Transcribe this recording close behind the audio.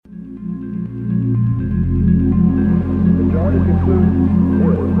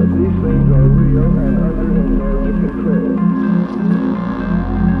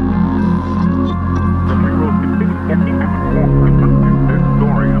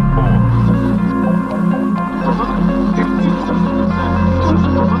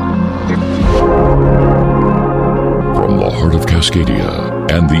Cascadia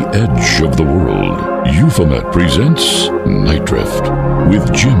and the edge of the world, Euphomet presents Night Drift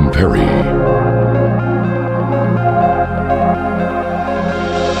with Jim Perry.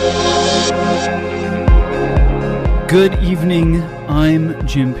 Good evening, I'm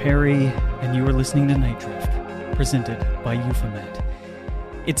Jim Perry, and you are listening to Night Drift, presented by Euphomet.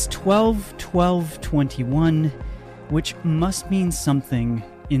 It's 12/12/21, which must mean something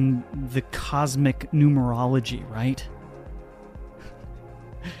in the cosmic numerology, right?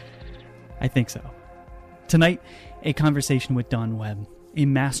 I think so. Tonight, a conversation with Don Webb, a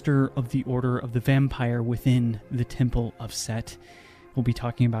master of the Order of the Vampire within the Temple of Set. We'll be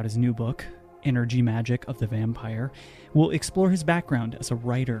talking about his new book, Energy Magic of the Vampire. We'll explore his background as a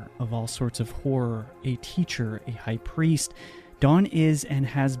writer of all sorts of horror, a teacher, a high priest. Don is and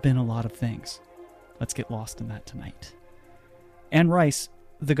has been a lot of things. Let's get lost in that tonight. Anne Rice,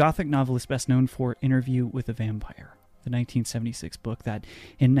 the Gothic novelist best known for Interview with a Vampire, the 1976 book that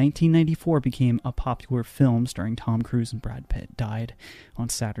in 1994 became a popular film starring Tom Cruise and Brad Pitt, died on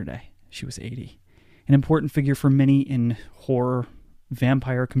Saturday. She was 80. An important figure for many in horror,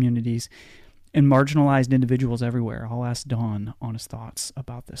 vampire communities, and marginalized individuals everywhere. I'll ask Don on his thoughts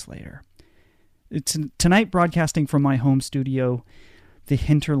about this later. It's tonight, broadcasting from my home studio, the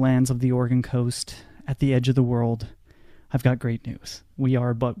hinterlands of the Oregon coast, at the edge of the world. I've got great news. We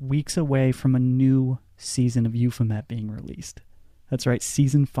are but weeks away from a new season of Euphomet being released. That's right,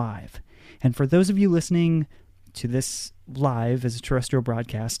 Season 5. And for those of you listening to this live as a terrestrial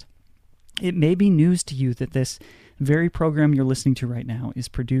broadcast, it may be news to you that this very program you're listening to right now is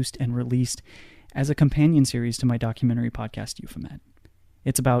produced and released as a companion series to my documentary podcast, Euphomet.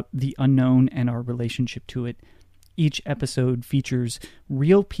 It's about the unknown and our relationship to it. Each episode features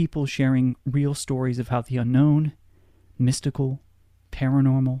real people sharing real stories of how the unknown, mystical,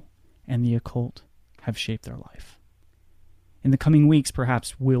 paranormal, and the occult have shaped their life. In the coming weeks,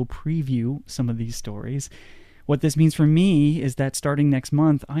 perhaps we'll preview some of these stories. What this means for me is that starting next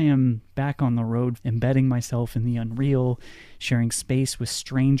month, I am back on the road, embedding myself in the unreal, sharing space with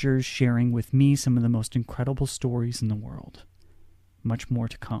strangers, sharing with me some of the most incredible stories in the world. Much more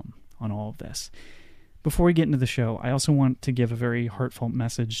to come on all of this. Before we get into the show, I also want to give a very heartfelt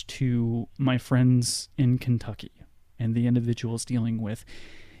message to my friends in Kentucky and the individuals dealing with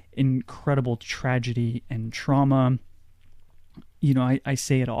incredible tragedy and trauma. You know, I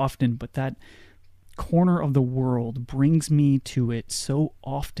say it often, but that corner of the world brings me to it so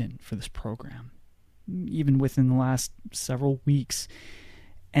often for this program, even within the last several weeks.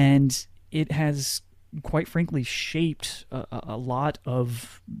 And it has, quite frankly, shaped a lot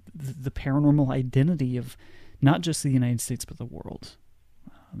of the paranormal identity of not just the United States, but the world.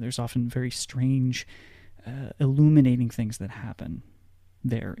 There's often very strange, illuminating things that happen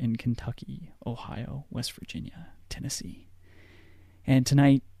there in Kentucky, Ohio, West Virginia, Tennessee. And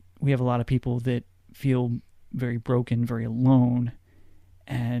tonight, we have a lot of people that feel very broken, very alone.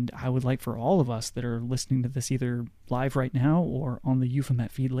 And I would like for all of us that are listening to this either live right now or on the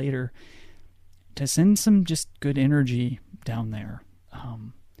Euphomet feed later to send some just good energy down there.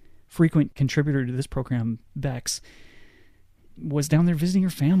 Frequent contributor to this program, Bex, was down there visiting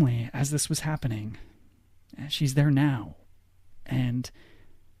her family as this was happening. She's there now. And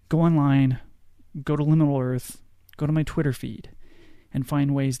go online, go to Liminal Earth, go to my Twitter feed, and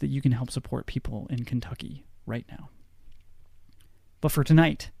find ways that you can help support people in Kentucky right now. But for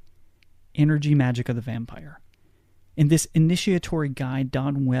tonight, Energy Magic of the Vampire. In this initiatory guide,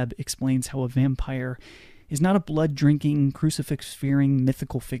 Don Webb explains how a vampire is not a blood-drinking, crucifix-fearing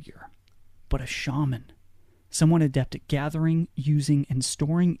mythical figure, but a shaman, someone adept at gathering, using, and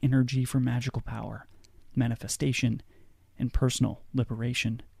storing energy for magical power, manifestation, and personal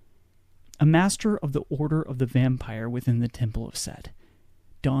liberation. A master of the Order of the Vampire within the Temple of Set,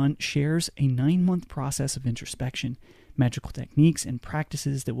 Don shares a 9-month process of introspection, magical techniques, and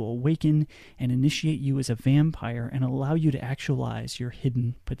practices that will awaken and initiate you as a vampire and allow you to actualize your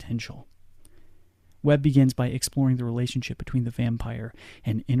hidden potential. Webb begins by exploring the relationship between the vampire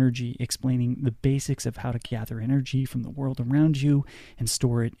and energy, explaining the basics of how to gather energy from the world around you and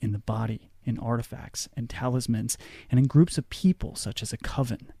store it in the body, in artifacts and talismans, and in groups of people such as a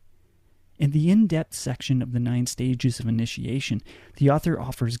coven. In the in-depth section of the 9 stages of initiation, the author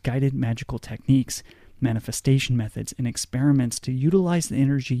offers guided magical techniques, manifestation methods, and experiments to utilize the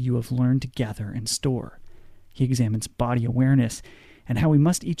energy you have learned to gather and store. He examines body awareness and how we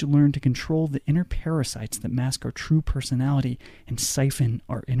must each learn to control the inner parasites that mask our true personality and siphon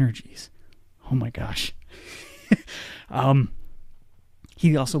our energies. Oh my gosh.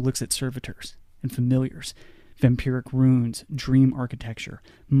 He also looks at servitors and familiars, vampiric runes, dream architecture,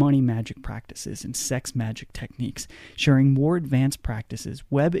 money magic practices, and sex magic techniques. Sharing more advanced practices,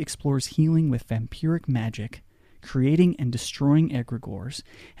 Webb explores healing with vampiric magic, creating and destroying egregores,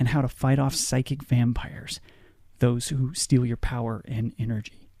 and how to fight off psychic vampires, those who steal your power and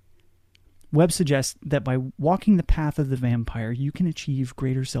energy. Webb suggests that by walking the path of the vampire, you can achieve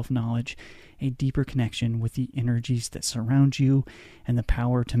greater self-knowledge, a deeper connection with the energies that surround you, and the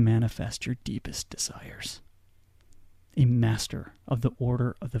power to manifest your deepest desires. A master of the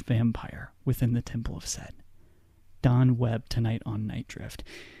Order of the Vampire within the Temple of Set. Don Webb tonight on Night Drift.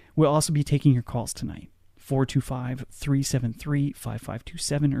 We'll also be taking your calls tonight.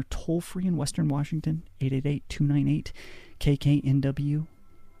 425-373-5527 or toll free in Western Washington, 888-298-KKNW.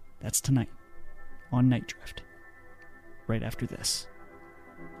 That's tonight on Night Drift. Right after this.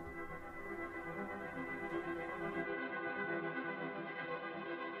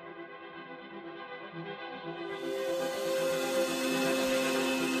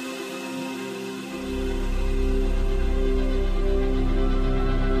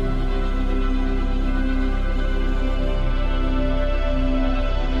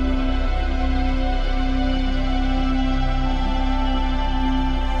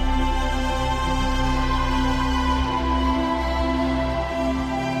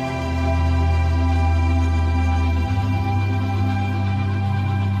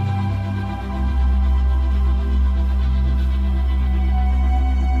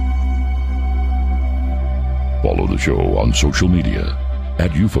 Follow the show on social media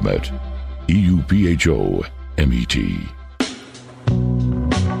at Euphomet, EUPHOMET.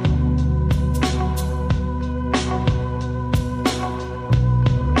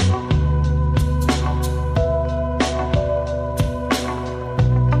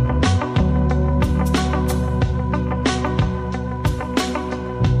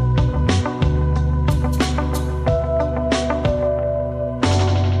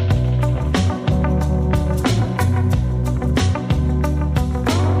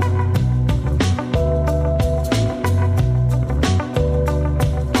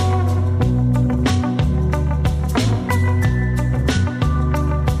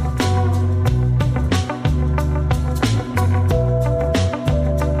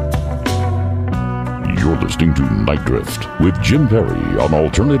 Listening to Night Drift with Jim Perry on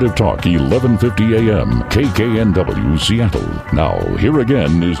Alternative Talk 1150 AM KKNW Seattle. Now, here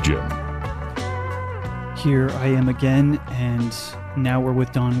again is Jim. Here I am again, and now we're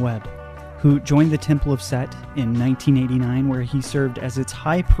with Don Webb, who joined the Temple of Set in 1989, where he served as its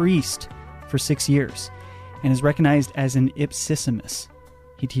high priest for 6 years and is recognized as an ipsissimus.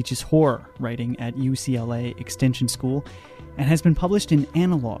 He teaches horror writing at UCLA Extension School and has been published in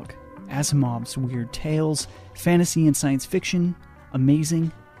Analog, Asimov's Weird Tales, Fantasy and Science Fiction,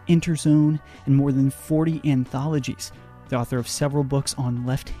 Amazing, Interzone, and more than 40 anthologies. The author of several books on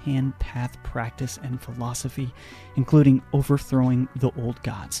left-hand path practice and philosophy, including Overthrowing the Old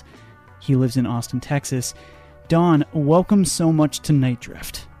Gods. He lives in Austin, Texas. Don, welcome so much to Night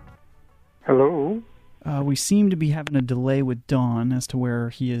Drift. Hello. We seem to be having a delay with Don as to where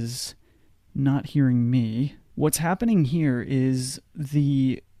he is not hearing me. What's happening here is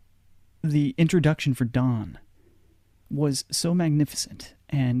the introduction for Don was so magnificent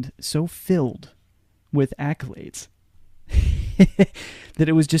and so filled with accolades that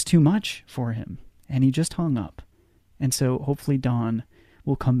it was just too much for him, and he just hung up. And so hopefully Don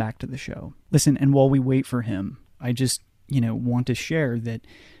will come back to the show. Listen, and while we wait for him, I just, want to share that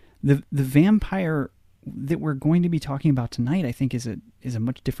the vampire that we're going to be talking about tonight, I think, is a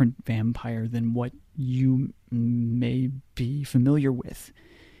much different vampire than what you may be familiar with.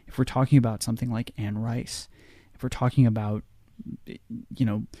 If we're talking about something like Anne Rice, if we're talking about,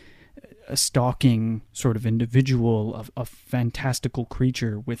 a stalking sort of individual, a fantastical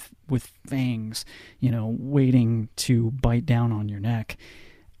creature with fangs, waiting to bite down on your neck,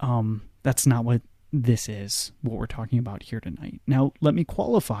 that's not what this is, what we're talking about here tonight. Now, let me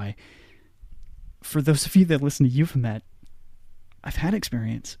qualify. For those of you that listen to Euphomet, I've had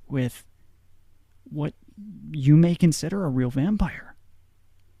experience with what you may consider a real vampire.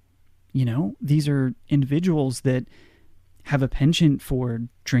 These are individuals that have a penchant for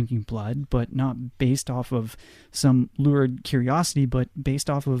drinking blood, but not based off of some lurid curiosity, but based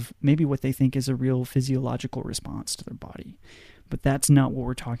off of maybe what they think is a real physiological response to their body. But that's not what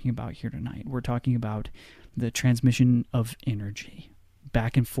we're talking about here tonight. We're talking about the transmission of energy,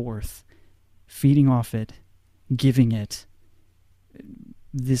 back and forth, feeding off it, giving it.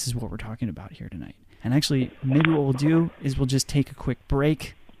 This is what we're talking about here tonight. And actually, maybe what we'll do is we'll just take a quick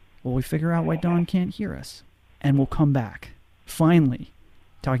break while we figure out why Don can't hear us. And we'll come back, finally,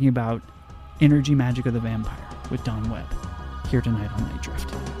 talking about Energy Magic of the Vampire with Don Webb, here tonight on Night Drift.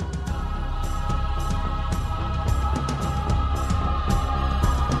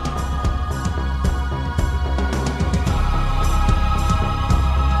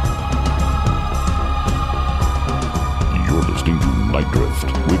 You're listening to Night Drift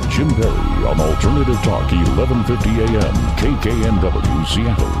with Jim Perry on Alternative Talk 1150 AM KKNW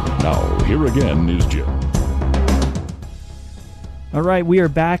Seattle. Now, here again is Jim. All right, we are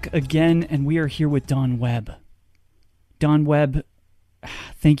back again, and we are here with Don Webb. Don Webb,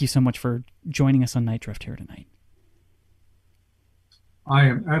 thank you so much for joining us on Night Drift here tonight. I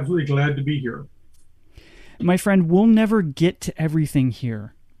am absolutely glad to be here. My friend, we'll never get to everything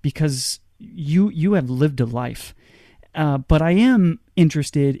here because you have lived a life. But I am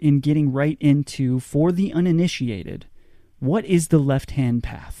interested in getting right into, for the uninitiated, what is the left-hand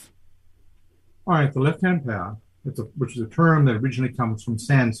path? All right, the left-hand path, which is a term that originally comes from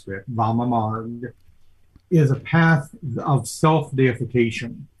Sanskrit, Vama, is a path of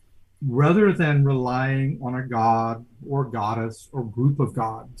self-deification. Rather than relying on a god or goddess or group of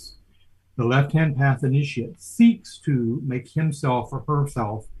gods, the left-hand path initiate seeks to make himself or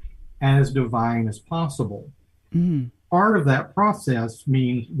herself as divine as possible. Mm-hmm. Part of that process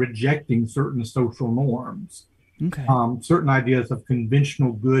means rejecting certain social norms. Okay. Certain ideas of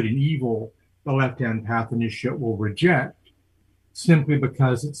conventional good and evil, the left-hand path initiate will reject simply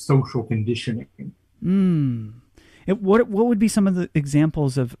because it's social conditioning. What would be some of the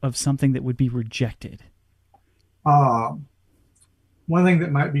examples of something that would be rejected? One thing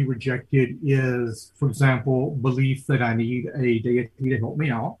that might be rejected is, for example, belief that I need a deity to help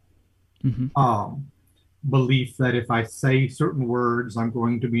me out. Mm-hmm. Belief that if I say certain words, I'm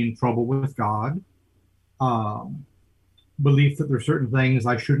going to be in trouble with God. Belief that there are certain things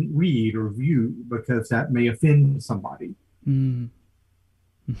I shouldn't read or view because that may offend somebody.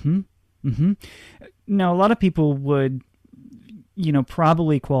 Mm-hmm. Mm-hmm. Now, a lot of people would,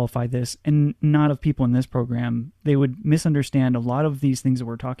 probably qualify this, and not of people in this program, they would misunderstand a lot of these things that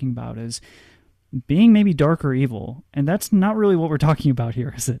we're talking about as being maybe dark or evil. And that's not really what we're talking about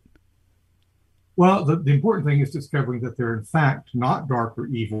here, is it? Well, the important thing is discovering that they're in fact not dark or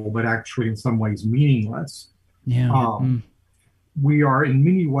evil, but actually in some ways meaningless. Yeah. We are in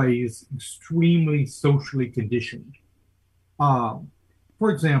many ways extremely socially conditioned. For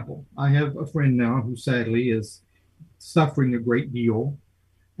example, I have a friend now who sadly is suffering a great deal.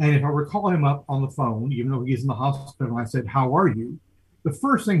 And if I were to call him up on the phone, even though he's in the hospital, and I said, "How are you?" the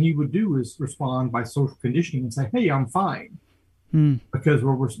first thing he would do is respond by social conditioning and say, "Hey, I'm fine." Because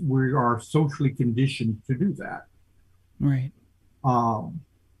we are socially conditioned to do that. Right.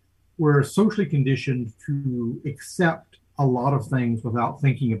 We're socially conditioned to accept a lot of things without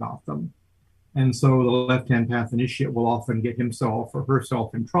thinking about them. And so the left-hand path initiate will often get himself or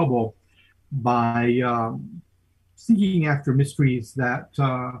herself in trouble by seeking after mysteries that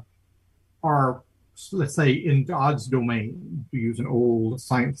are, let's say, in God's domain, to use an old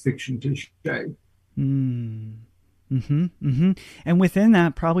science fiction cliche. Mm-hmm, mm-hmm. And within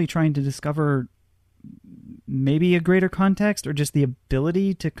that, probably trying to discover maybe a greater context or just the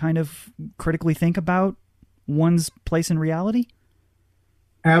ability to kind of critically think about one's place in reality?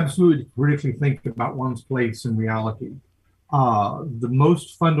 Absolutely critically think about one's place in reality. The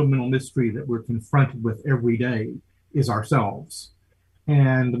most fundamental mystery that we're confronted with every day is ourselves.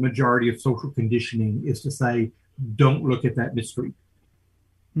 And the majority of social conditioning is to say, don't look at that mystery.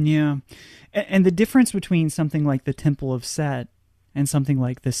 Yeah. And the difference between something like the Temple of Set and something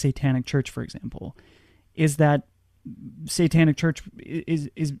like the Satanic Church, for example, is that Satanic Church is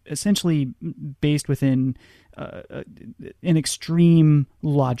essentially based within an extreme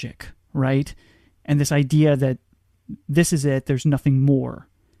logic, right? And this idea that this is it, there's nothing more.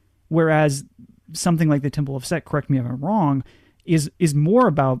 Whereas something like the Temple of Set, correct me if I'm wrong, is more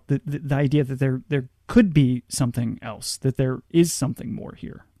about the idea that there could be something else, that there is something more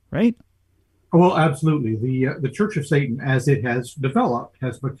here, right? Well, absolutely. The Church of Satan, as it has developed,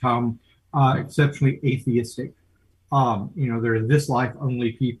 has become exceptionally atheistic. They're this life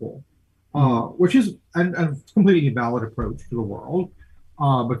only people, which is a completely valid approach to the world,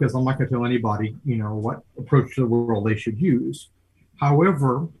 because I'm not going to tell anybody, what approach to the world they should use.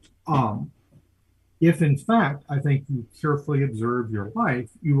 However, if in fact, I think you carefully observe your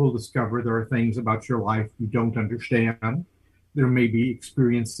life, you will discover there are things about your life you don't understand. There may be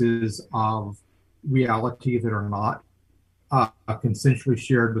experiences of reality that are not consensually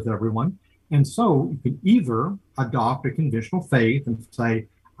shared with everyone. And so you can either adopt a conventional faith and say,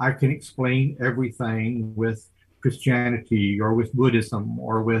 I can explain everything with Christianity or with Buddhism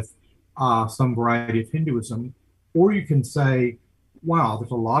or with some variety of Hinduism, or you can say, wow,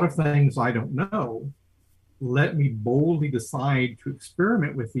 there's a lot of things I don't know. Let me boldly decide to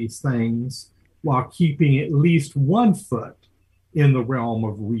experiment with these things while keeping at least one foot in the realm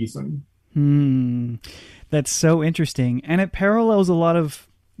of reason. Hmm. That's so interesting. And it parallels a lot of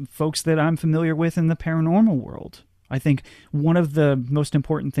folks that I'm familiar with in the paranormal world. I think one of the most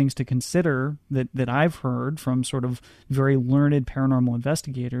important things to consider that I've heard from sort of very learned paranormal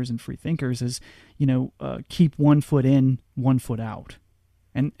investigators and free thinkers is, keep one foot in, one foot out.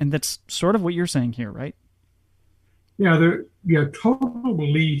 And that's sort of what you're saying here, right? Total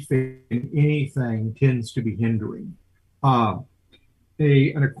belief in anything tends to be hindering. Uh,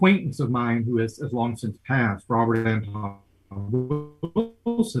 an acquaintance of mine who has long since passed, Robert Anton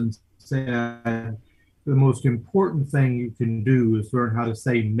Wilson, said the most important thing you can do is learn how to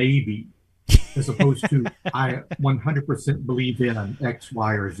say maybe, as opposed to I 100% believe in X,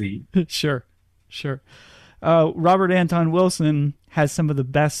 Y, or Z. Sure. Robert Anton Wilson has some of the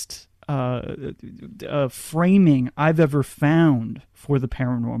best framing I've ever found for the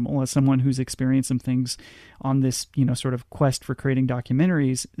paranormal, as someone who's experienced some things on this, sort of quest for creating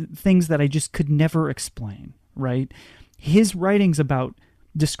documentaries, things that I just could never explain, right? His writings about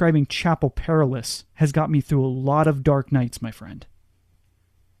describing Chapel Perilous has got me through a lot of dark nights, my friend.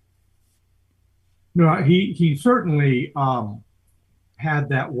 No, he certainly had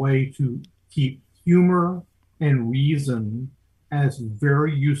that way to keep humor and reason as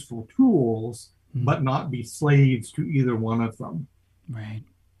very useful tools, but not be slaves to either one of them. Right.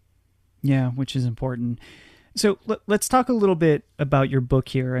 Yeah, which is important. So let's talk a little bit about your book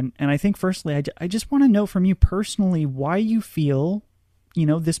here. And I think firstly, I just want to know from you personally why you feel,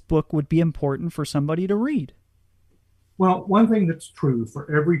 this book would be important for somebody to read. Well, one thing that's true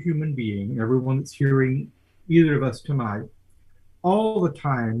for every human being, everyone that's hearing either of us tonight, all the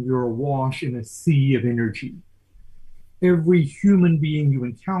time you're awash in a sea of energy. Every human being you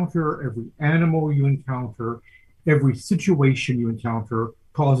encounter, every animal you encounter, every situation you encounter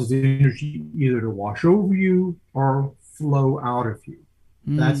causes energy either to wash over you or flow out of you.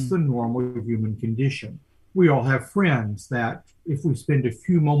 That's the normal human condition. We all have friends that if we spend a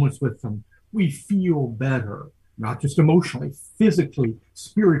few moments with them, we feel better, not just emotionally, physically,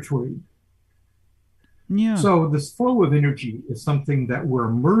 spiritually. Yeah. So this flow of energy is something that we're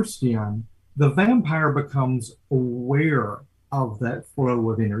immersed in. The vampire becomes aware of that flow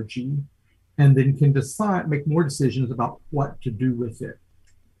of energy and then can make more decisions about what to do with it.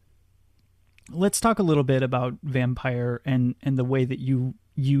 Let's talk a little bit about vampire and the way that you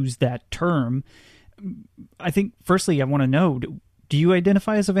use that term. I think, firstly, I want to know, do you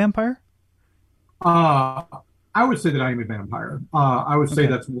identify as a vampire? I would say that I am a vampire. I would say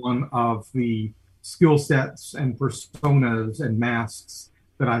that's one of the skill sets and personas and masks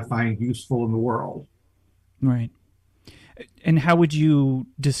that I find useful in the world. Right. And how would you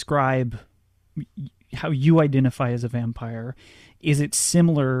describe how you identify as a vampire? Is it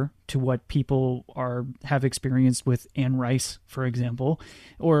similar to what people have experienced with Anne Rice, for example,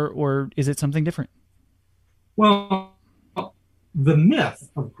 or is it something different? Well, the myth,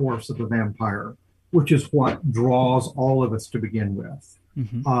 of course, of the vampire, which is what draws all of us to begin with,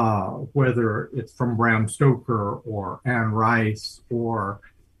 whether it's from Bram Stoker or Anne Rice or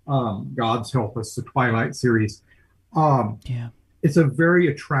God's Help Us, the Twilight series. It's a very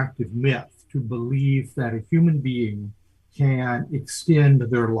attractive myth to believe that a human being can extend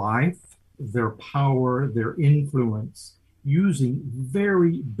their life, their power, their influence using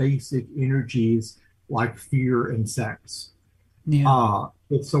very basic energies like fear and sex.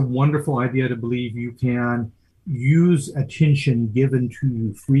 It's a wonderful idea to believe you can use attention given to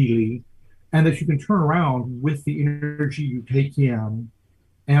you freely and that you can turn around with the energy you take in,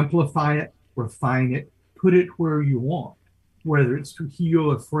 amplify it, refine it, put it where you want, whether it's to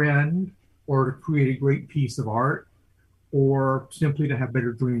heal a friend or to create a great piece of art or simply to have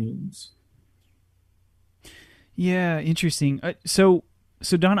better dreams. Yeah, interesting. So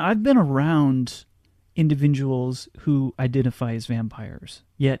Don, I've been around individuals who identify as vampires,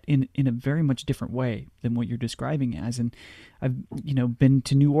 yet in a very much different way than what you're describing as. And I've, been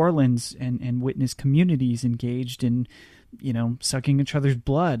to New Orleans and witnessed communities engaged in, sucking each other's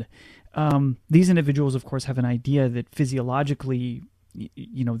blood. These individuals, of course, have an idea that physiologically,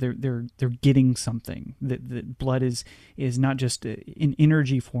 they're getting something. That blood is not just an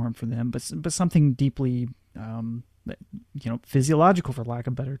energy form for them, but something deeply, physiological, for lack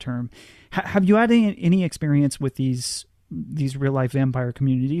of a better term. Have you had any experience with these real life vampire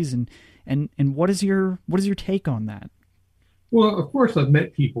communities, and what is your take on that? Well, of course, I've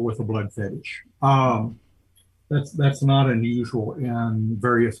met people with a blood fetish. That's not unusual in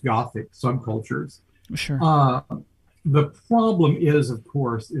various Gothic subcultures. Sure. The problem is, of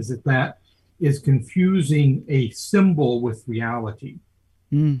course, is that is confusing a symbol with reality.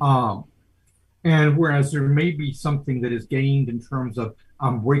 Mm. And whereas there may be something that is gained in terms of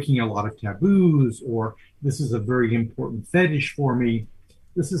I'm breaking a lot of taboos, or this is a very important fetish for me,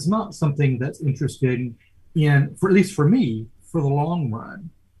 this is not something that's interested in, for at least for me, for the long run.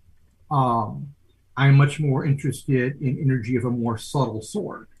 I'm much more interested in energy of a more subtle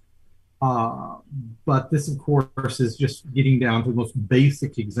sort. Uh, but this, of course, is just getting down to the most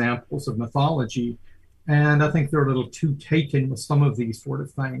basic examples of mythology. And I think they're a little too taken with some of these sort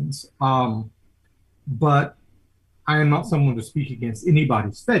of things. But I am not someone to speak against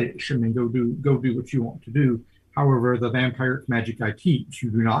anybody's fetish. I mean, go do what you want to do. However, the vampiric magic I teach,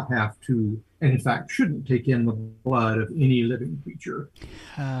 you do not have to, and in fact shouldn't take in the blood of any living creature.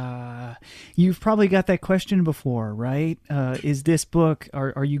 You've probably got that question before, right? Is this book,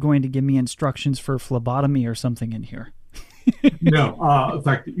 are you going to give me instructions for phlebotomy or something in here? No, in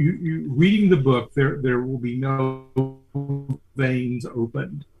fact, you reading the book, there will be no veins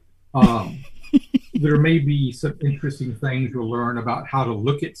opened. There may be some interesting things you'll learn about how to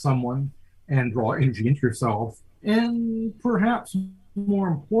look at someone and draw energy into yourself, and perhaps more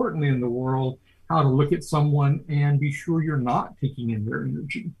importantly in the world, how to look at someone and be sure you're not taking in their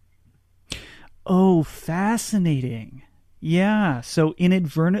energy. Oh, fascinating. Yeah, so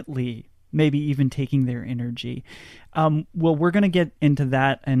inadvertently, maybe even taking their energy. Well, we're going to get into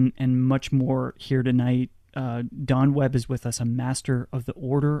that and much more here tonight. Don Webb is with us, a master of the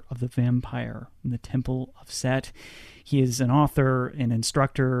Order of the Vampyre in the Temple of Set. He is an author, an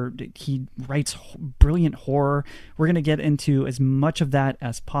instructor. He writes brilliant horror. We're going to get into as much of that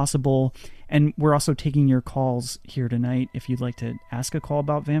as possible. And we're also taking your calls here tonight. If you'd like to ask a call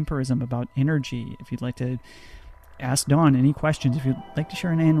about vampirism, about energy, if you'd like to ask Don any questions, if you'd like to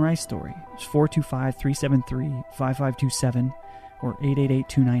share an Anne Rice story, it's 425-373-5527 or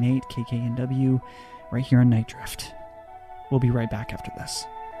 888-298-KKNW. Right here on Night Drift. We'll be right back after this.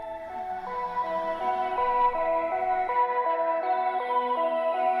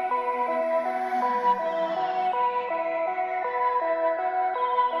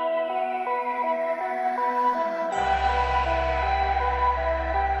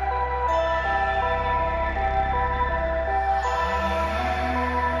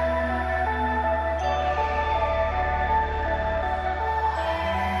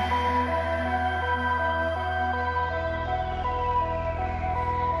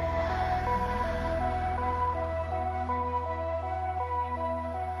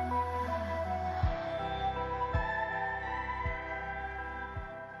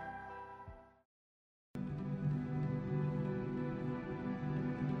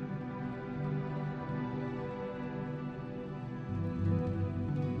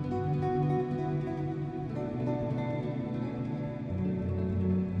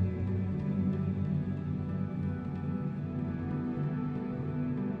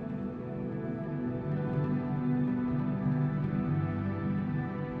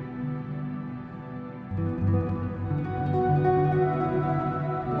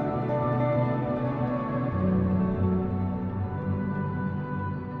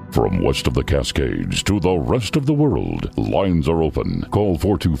 From west of the Cascades to the rest of the world, lines are open. Call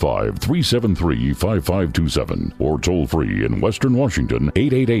 425-373-5527 or toll free in Western Washington,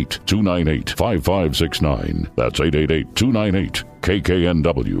 888-298-5569. That's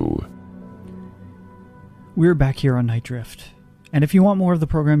 888-298-KKNW. We're back here on Night Drift. And if you want more of the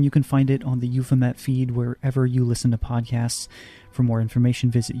program, you can find it on the Euphomet feed wherever you listen to podcasts. For more information,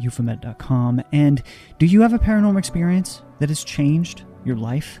 visit euphomet.com. And do you have a paranormal experience that has changed your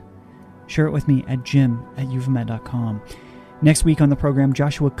life? Share it with me at jim@euphomet.com. Next week on the program,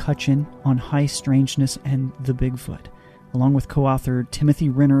 Joshua Cutchin on high strangeness and the Bigfoot. Along with co-author Timothy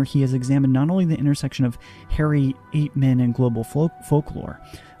Renner, he has examined not only the intersection of hairy ape men and global folklore,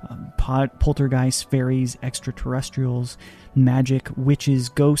 poltergeists, fairies, extraterrestrials, magic, witches,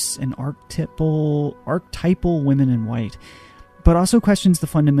 ghosts, and archetypal women in white, but also questions the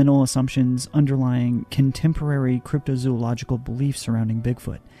fundamental assumptions underlying contemporary cryptozoological beliefs surrounding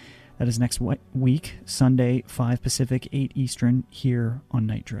Bigfoot. That is next week, Sunday, 5 Pacific, 8 Eastern, here on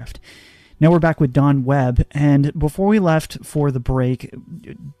Night Drift. Now we're back with Don Webb, and before we left for the break,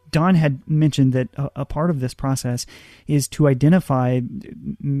 Don had mentioned that a part of this process is to identify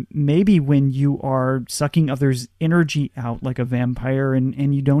maybe when you are sucking others' energy out like a vampire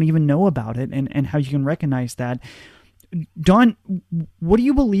and you don't even know about it, and how you can recognize that. Don, what do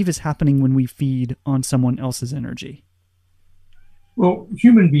you believe is happening when we feed on someone else's energy? Well,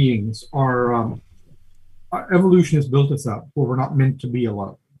 human beings are, evolution has built us up where we're not meant to be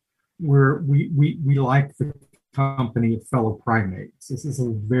alone. We like the company of fellow primates. This is a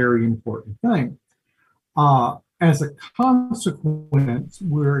very important thing. As a consequence,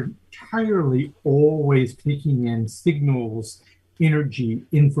 we're entirely always taking in signals, energy,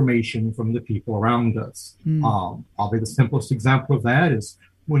 information from the people around us. Probably the simplest example of that is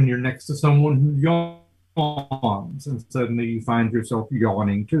when you're next to someone who yawns and suddenly you find yourself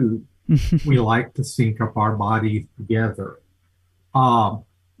yawning too. We like to sync up our bodies together.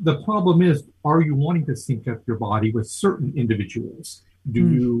 The problem is, are you wanting to sync up your body with certain individuals? Do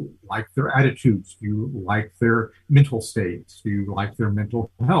you like their attitudes? Do you like their mental states? Do you like their mental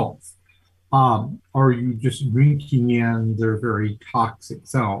health? Are you just drinking in their very toxic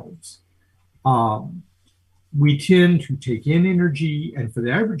selves? We tend to take in energy, and for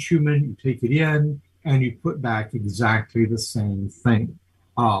the average human, you take it in and you put back exactly the same thing.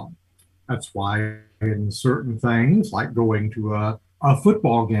 That's why in certain things, like going to a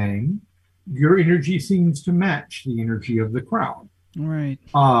football game, your energy seems to match the energy of the crowd. Right.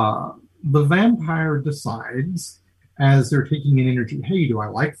 The vampire decides, as they're taking in energy, hey, do I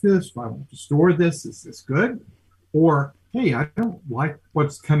like this? Do I want to store this? Is this good? Or, hey, I don't like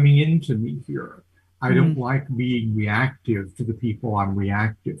what's coming into me here. I don't like being reactive to the people I'm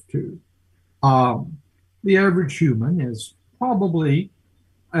reactive to. The average human is probably,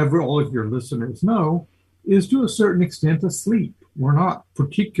 all of your listeners know, is to a certain extent asleep. We're not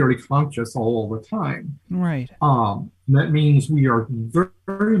particularly conscious all the time. Right. That means we are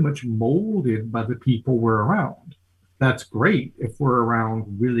very much molded by the people we're around. That's great if we're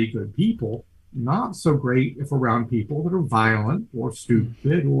around really good people. Not so great if we're around people that are violent or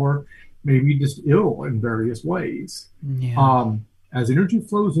stupid or maybe just ill in various ways. Yeah. As energy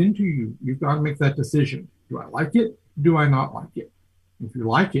flows into you, you've got to make that decision. Do I like it? Do I not like it? If you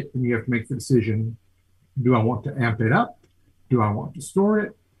like it, then you have to make the decision, do I want to amp it up? Do I want to store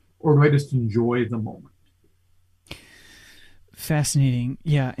it? Or do I just enjoy the moment? Fascinating.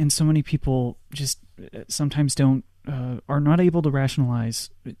 Yeah. And so many people just sometimes are not able to rationalize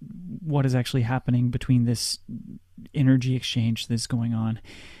what is actually happening between this energy exchange that's going on.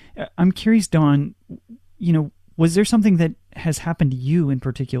 I'm curious, Dawn, was there something that has happened to you in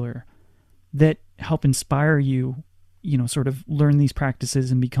particular that helped inspire you, sort of learn these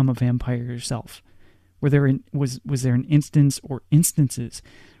practices and become a vampire yourself? Was there an instance or instances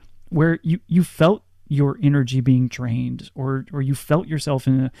where you felt your energy being drained, or you felt yourself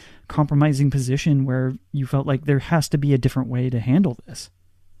in a compromising position where you felt like there has to be a different way to handle this?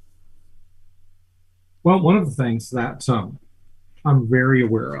 Well, one of the things that I'm very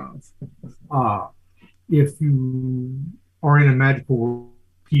aware of, if you are in a magical world,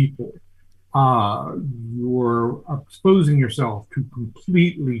 people, you're exposing yourself to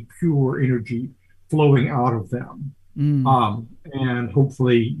completely pure energy flowing out of them. And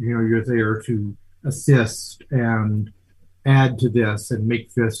hopefully, you're there to assist and add to this and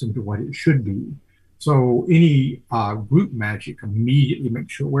make this into what it should be. So any group magic immediately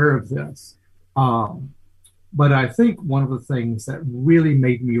makes you aware of this. But I think one of the things that really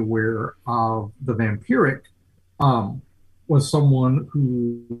made me aware of the vampiric was someone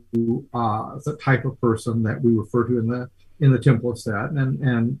who is a type of person that we refer to in the Temple of Set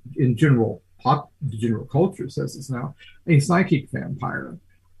and in general the general culture says this now, a psychic vampire.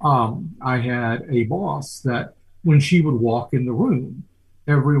 I had a boss that when she would walk in the room,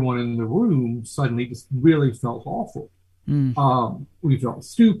 everyone in the room suddenly just really felt awful. We felt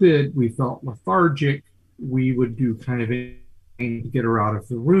stupid. We felt lethargic. We would do kind of anything to get her out of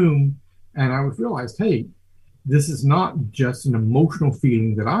the room. And I would realize, hey, this is not just an emotional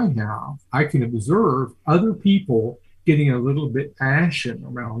feeling that I have. I can observe other people getting a little bit ashen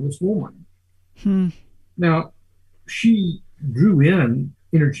around this woman. Now, she drew in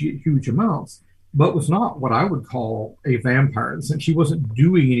energy at huge amounts, but was not what I would call a vampire, since she wasn't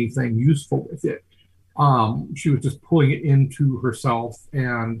doing anything useful with it. She was just pulling it into herself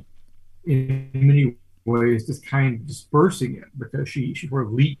and in many ways just kind of dispersing it because she sort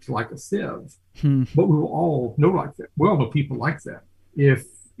of leaked like a sieve. But we will all know like that. We all know people like that. If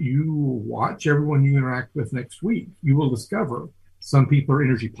you watch everyone you interact with next week, you will discover some people are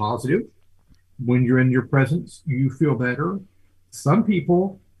energy positive. When you're in your presence, you feel better. Some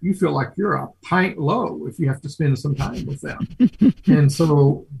people, you feel like you're a pint low if you have to spend some time with them. And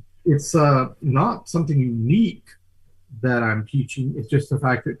so it's not something unique that I'm teaching. It's just the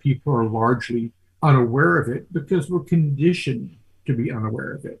fact that people are largely unaware of it because we're conditioned to be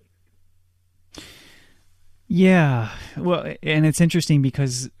unaware of it. Yeah. Well, and it's interesting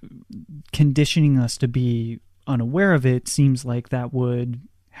because conditioning us to be unaware of it seems like that would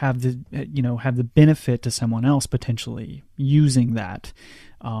have the benefit to someone else potentially using that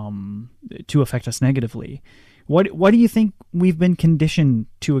to affect us negatively. What do you think we've been conditioned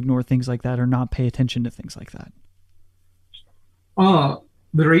to ignore things like that or not pay attention to things like that?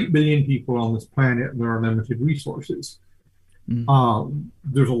 There are 8 billion people on this planet, and there are limited resources. There's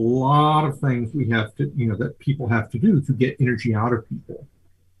a lot of things we have to, that people have to do to get energy out of people.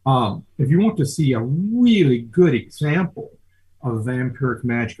 If you want to see a really good example of vampiric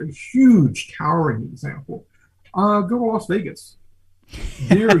magic, a huge towering example, go to Las Vegas.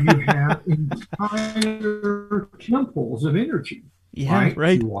 There you have entire temples of energy. Yeah,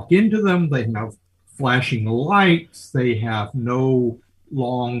 right. You walk into them, they have flashing lights, they have no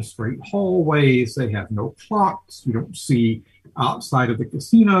long straight hallways, they have no clocks, you don't see outside of the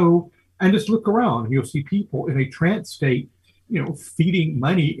casino, and just look around, you'll see people in a trance state, feeding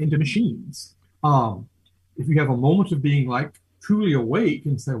money into machines. If you have a moment of being like truly awake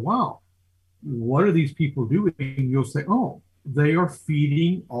and say, wow, what are these people doing? You'll say, oh, they are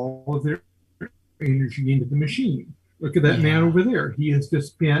feeding all of their energy into the machine. Look at that man over there. He has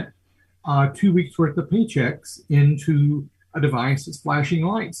just spent 2 weeks worth of paychecks into a device that's flashing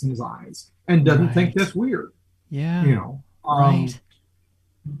lights in his eyes and doesn't think that's weird. Yeah.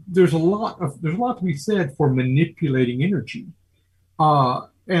 There's a lot to be said for manipulating energy.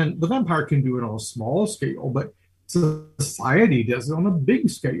 And the vampire can do it on a small scale, but society does it on a big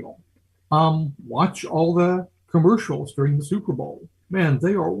scale. Watch all the commercials during the Super Bowl. Man,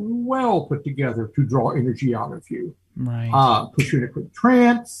 they are well put together to draw energy out of you. Right. Put you in a quick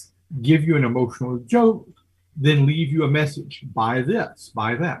trance, give you an emotional joke, then leave you a message. Buy this,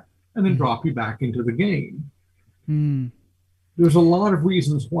 buy that, and then drop you back into the game. There's a lot of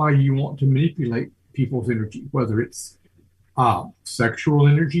reasons why you want to manipulate people's energy, whether it's sexual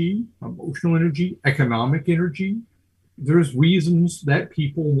energy, emotional energy, economic energy. There's reasons that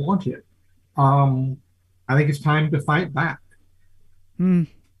people want it. I think it's time to fight back.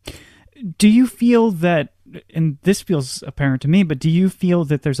 Do you feel that, and this feels apparent to me, but do you feel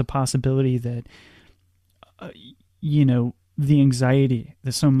that there's a possibility that, the anxiety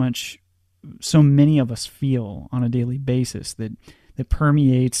that so many of us feel on a daily basis that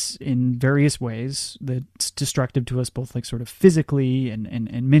permeates in various ways that's destructive to us, both like sort of physically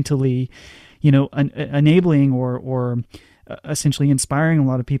and mentally, enabling or essentially inspiring a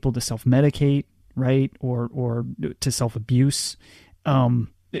lot of people to self-medicate, right? Or to self-abuse.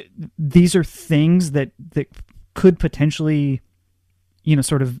 These are things that could potentially,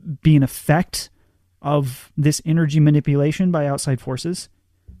 sort of be an effect of this energy manipulation by outside forces.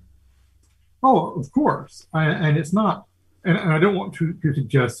 Oh, of course. And it's not, and I don't want to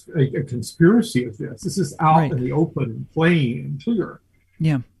suggest a conspiracy of this. This is out in the open and plain and clear.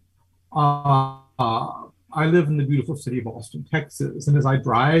 Yeah. I live in the beautiful city of Austin, Texas. And as I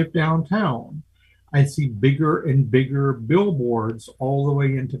drive downtown, I see bigger and bigger billboards all the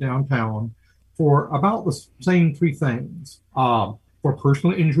way into downtown for about the same three things. For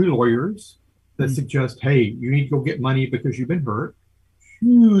personal injury lawyers that suggest, hey, you need to go get money because you've been hurt.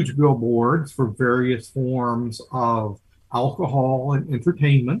 Huge billboards for various forms of alcohol and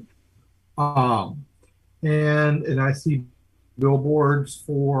entertainment. And I see billboards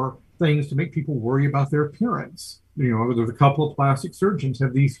for things to make people worry about their appearance. There's a couple of plastic surgeons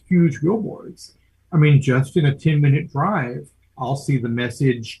have these huge billboards. I mean, just in a 10-minute drive, I'll see the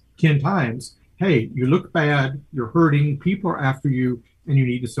message 10 times. Hey, you look bad, you're hurting, people are after you, and you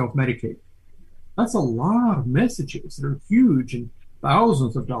need to self-medicate. That's a lot of messages that are huge, and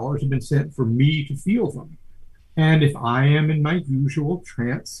thousands of dollars have been sent for me to feel them. And if I am in my usual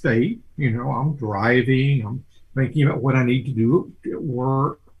trance state, I'm driving, I'm thinking about what I need to do at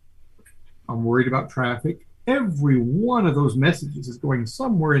work, I'm worried about traffic. Every one of those messages is going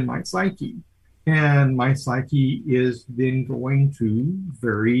somewhere in my psyche. And my psyche is then going to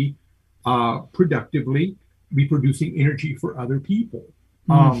very productively be producing energy for other people.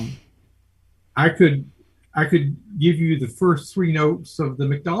 I could give you the first three notes of the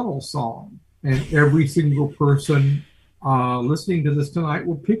McDonald's song, and every single person listening to this tonight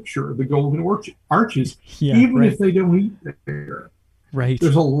will picture the golden arches, even if they don't eat there. Right.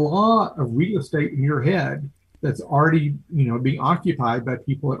 There's a lot of real estate in your head that's already, being occupied by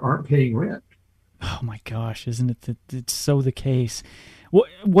people that aren't paying rent. Oh my gosh, isn't it that it's so the case?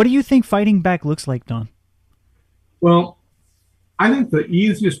 What do you think fighting back looks like, Don? Well, I think the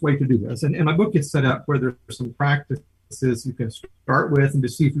easiest way to do this, and my book is set up where there's some practices you can start with and to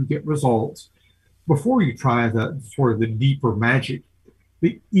see if you get results before you try the sort of the deeper magic.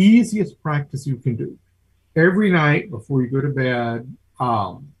 The easiest practice you can do every night before you go to bed,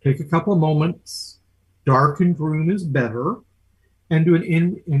 take a couple of moments, darkened room is better, and do an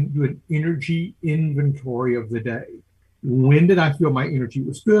energy inventory of the day. when did I feel my energy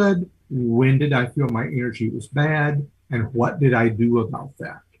was good? When did I feel my energy was bad? And what did I do about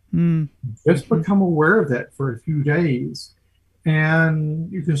that? Just become aware of that for a few days.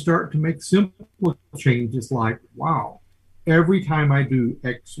 And you can start to make simple changes like, wow, every time I do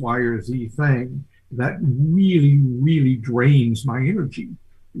X, Y, or Z thing, that really, really drains my energy.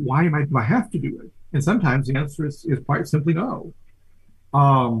 Why do I have to do it? And sometimes the answer is quite simply no.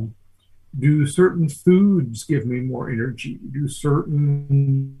 Do certain foods give me more energy? Do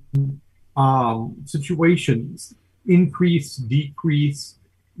certain situations increase, decrease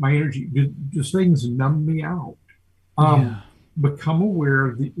my energy? Do things numb me out? Become aware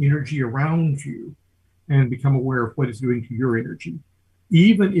of the energy around you and become aware of what it's doing to your energy.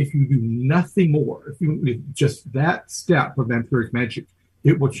 Even if you do nothing more, if just that step of vampiric magic,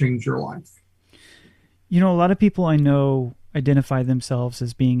 it will change your life. A lot of people I know identify themselves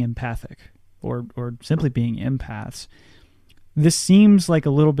as being empathic or simply being empaths. This seems like a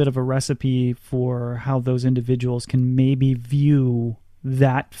little bit of a recipe for how those individuals can maybe view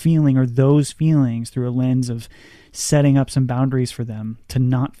that feeling or those feelings through a lens of setting up some boundaries for them to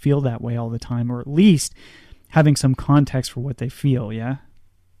not feel that way all the time, or at least having some context for what they feel. Yeah.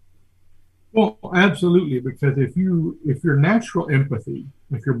 Well, absolutely. Because if your natural empathy,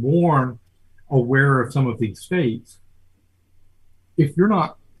 if you're born aware of some of these states, if you're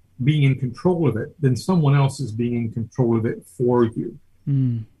not being in control of it, then someone else is being in control of it for you.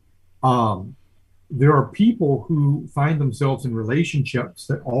 There are people who find themselves in relationships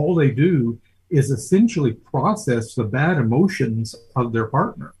that all they do is essentially process the bad emotions of their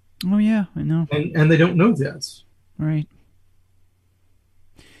partner. Oh yeah, I know. And they don't know this. Right.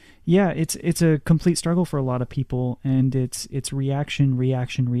 Yeah, it's a complete struggle for a lot of people, and it's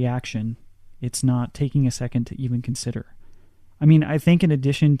reaction. It's not taking a second to even consider. I mean, I think in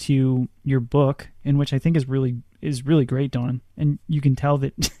addition to your book, in which I think is really great, Don, and you can tell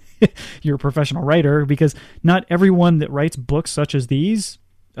that you're a professional writer, because not everyone that writes books such as these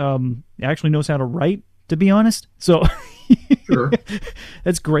actually knows how to write, to be honest. So Sure.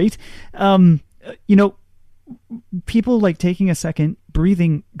 That's great. People like taking a second,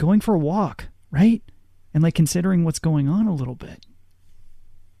 breathing, going for a walk, right? And like considering what's going on a little bit.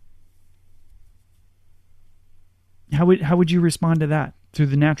 How would you respond to that through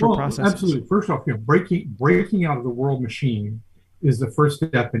the natural process? Absolutely. First off, breaking out of the world machine is the first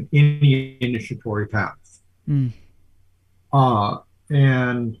step in any initiatory path.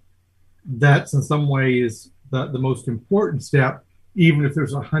 And that's in some ways the most important step, even if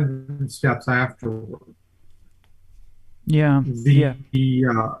there's 100 steps afterward. The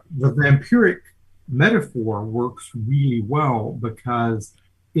vampiric metaphor works really well because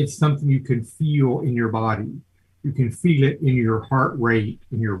it's something you can feel in your body. You can feel it in your heart rate,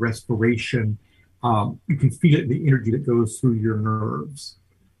 in your respiration. You can feel it in the energy that goes through your nerves.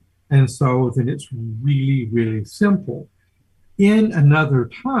 And so then it's really, really simple. In another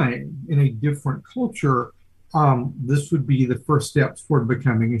time, in a different culture, this would be the first steps toward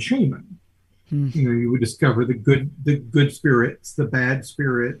becoming a shaman. You would discover the good spirits, the bad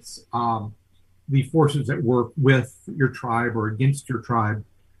spirits, the forces that work with your tribe or against your tribe.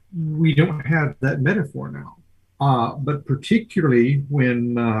 We don't have that metaphor now. But particularly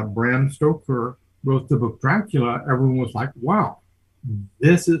when Bram Stoker wrote the book Dracula, everyone was like, wow,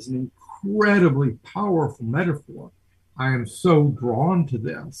 this is an incredibly powerful metaphor. I am so drawn to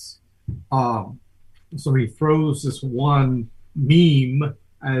this. So he throws this one meme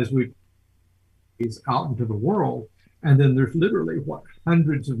as we out into the world, and then there's literally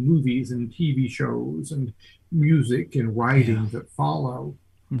hundreds of movies and TV shows and music and writing that follow.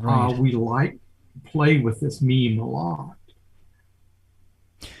 Right. We play with this meme a lot.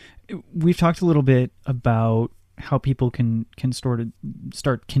 We've talked a little bit about how people can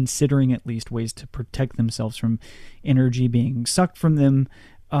start considering at least ways to protect themselves from energy being sucked from them.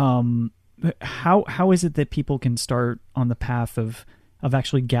 How is it that people can start on the path of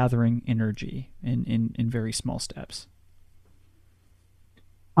actually gathering energy in very small steps?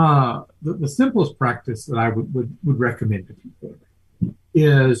 The simplest practice that I would recommend to people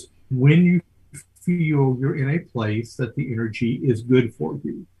is when you feel you're in a place that the energy is good for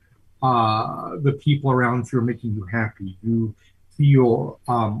you. The people around you are making you happy. You feel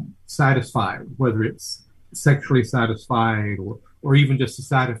satisfied, whether it's sexually satisfied or even just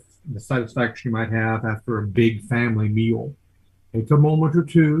the satisfaction you might have after a big family meal. Take a moment or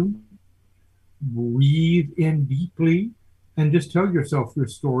two, breathe in deeply, and just tell yourself you're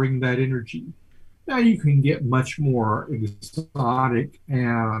storing that energy. Now you can get much more exotic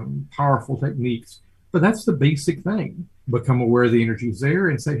and powerful techniques, but that's the basic thing. Become aware the energy is there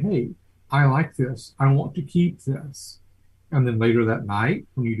and say, hey, I like this. I want to keep this. And then later that night,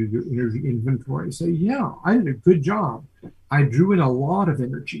 when you do your energy inventory, say, yeah, I did a good job. I drew in a lot of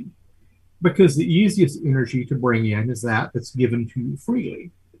energy, because the easiest energy to bring in is that's given to you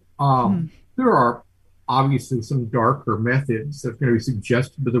freely. There are obviously some darker methods that are going to be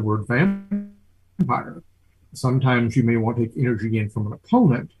suggested by the word vampire. Sometimes you may want to take energy in from an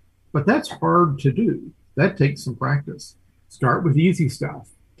opponent, but that's hard to do. That takes some practice. Start with easy stuff.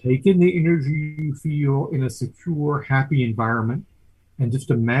 Take in the energy you feel in a secure, happy environment, and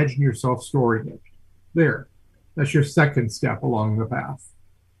just imagine yourself storing it. There. That's your second step along the path.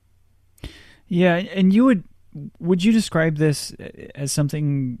 Yeah, and would you describe this as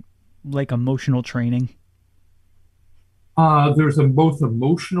something like emotional training? There's both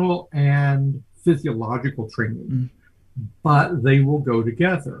emotional and physiological training, but they will go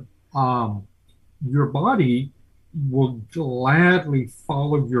together. Your body will gladly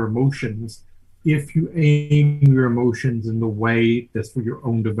follow your emotions if you aim your emotions in the way that's for your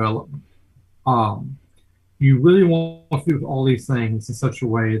own development. You really want to do all these things in such a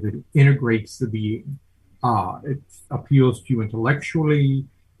way that it integrates the being. It appeals to you intellectually,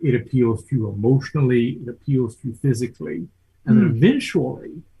 it appeals to you emotionally, it appeals to you physically. And then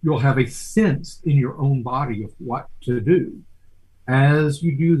eventually you'll have a sense in your own body of what to do. As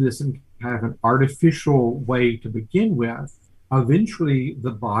you do this in kind of an artificial way to begin with, eventually the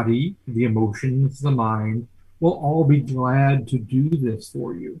body, the emotions, the mind will all be glad to do this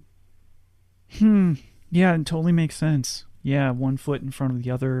for you. Yeah, it totally makes sense. Yeah, one foot in front of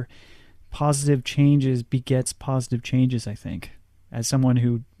the other. Positive changes begets positive changes, I think. As someone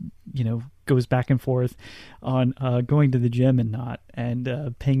who, goes back and forth on going to the gym and not,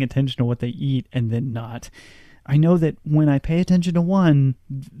 and paying attention to what they eat and then not, I know that when I pay attention to one,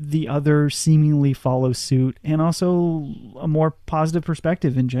 the other seemingly follows suit, and also a more positive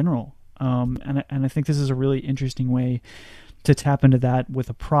perspective in general. And I think this is a really interesting way to tap into that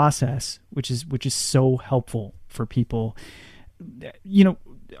with a process, which is so helpful for people.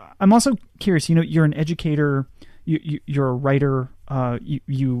 I'm also curious, you're an educator, you're a writer,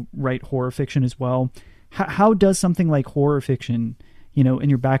 you write horror fiction as well. How does something like horror fiction, in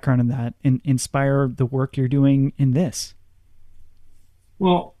your background in that, inspire the work you're doing in this?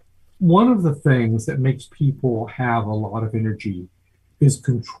 Well, one of the things that makes people have a lot of energy is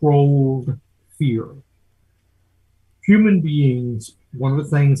controlled fear. Human beings, one of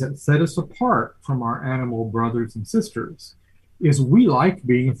the things that set us apart from our animal brothers and sisters is we like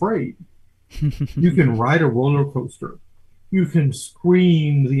being afraid. You can ride a roller coaster. You can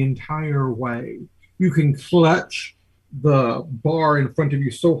scream the entire way. You can clutch the bar in front of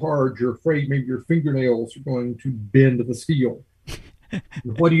you so hard you're afraid maybe your fingernails are going to bend to the steel.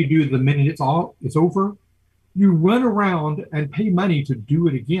 What do you do the minute it's over? You run around and pay money to do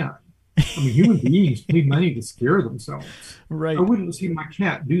it again. I mean, human beings pay money to scare themselves. Right. I wouldn't see my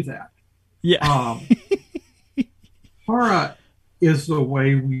cat do that. Yeah. Horror is the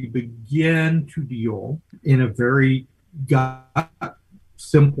way we begin to deal in a very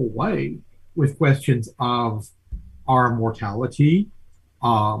simple way with questions of our mortality,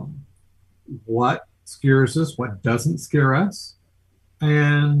 what scares us, what doesn't scare us.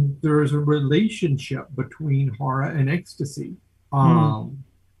 And there is a relationship between horror and ecstasy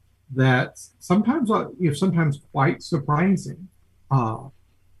that's sometimes quite surprising.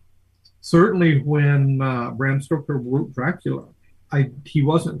 Certainly when Bram Stoker wrote Dracula, he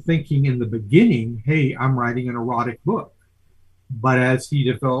wasn't thinking in the beginning, hey, I'm writing an erotic book. But as he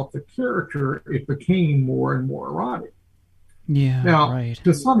developed the character, it became more and more erotic. Yeah, now, right.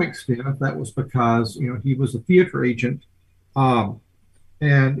 To some extent, that was because he was a theater agent,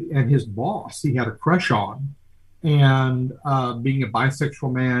 and his boss he had a crush on, and being a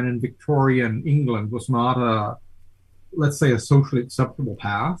bisexual man in Victorian England was not let's say, a socially acceptable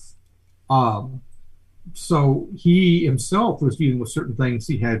path. So he himself was dealing with certain things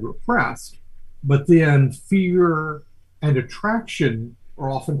he had repressed, but then fear and attraction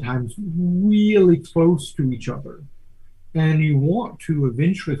are oftentimes really close to each other. And you want to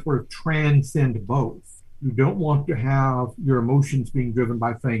eventually sort of transcend both. You don't want to have your emotions being driven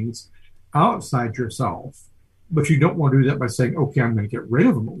by things outside yourself, but you don't want to do that by saying, okay, I'm going to get rid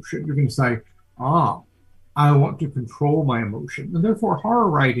of emotion. You're going to say, I want to control my emotion. And therefore, horror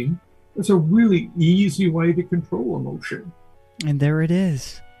writing is a really easy way to control emotion. And there it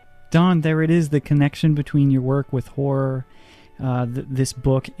is. Don, there it is, the connection between your work with horror, this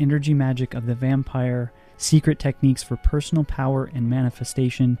book, Energy Magic of the Vampire, Secret Techniques for Personal Power and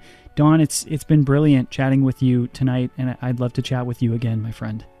Manifestation. Don, it's been brilliant chatting with you tonight, and I'd love to chat with you again, my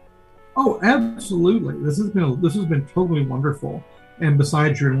friend. Oh, absolutely. This has been totally wonderful. And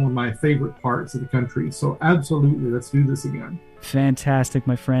besides, you're in one of my favorite parts of the country. So absolutely, let's do this again. Fantastic,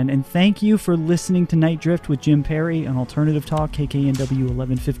 my friend. And thank you for listening to Night Drift with Jim Perry on Alternative Talk, KKNW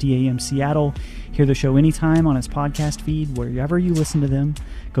 1150 AM Seattle. Hear the show anytime on his podcast feed, wherever you listen to them.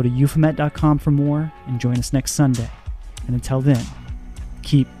 Go to euphomet.com for more and join us next Sunday. And until then,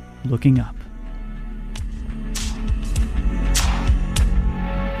 keep looking up.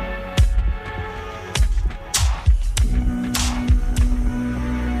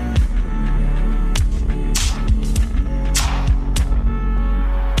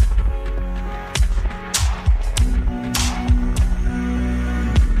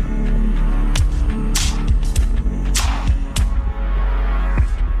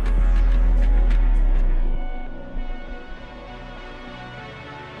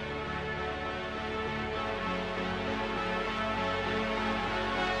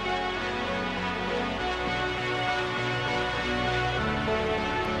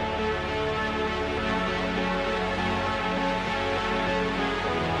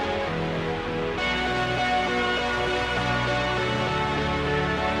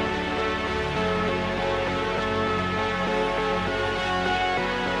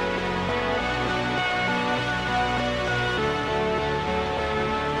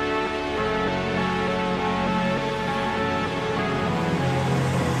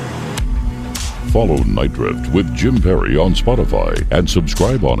 Follow Night Drift with Jim Perry on Spotify and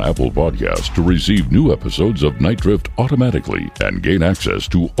subscribe on Apple Podcasts to receive new episodes of Night Drift automatically and gain access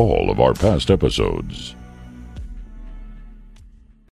to all of our past episodes.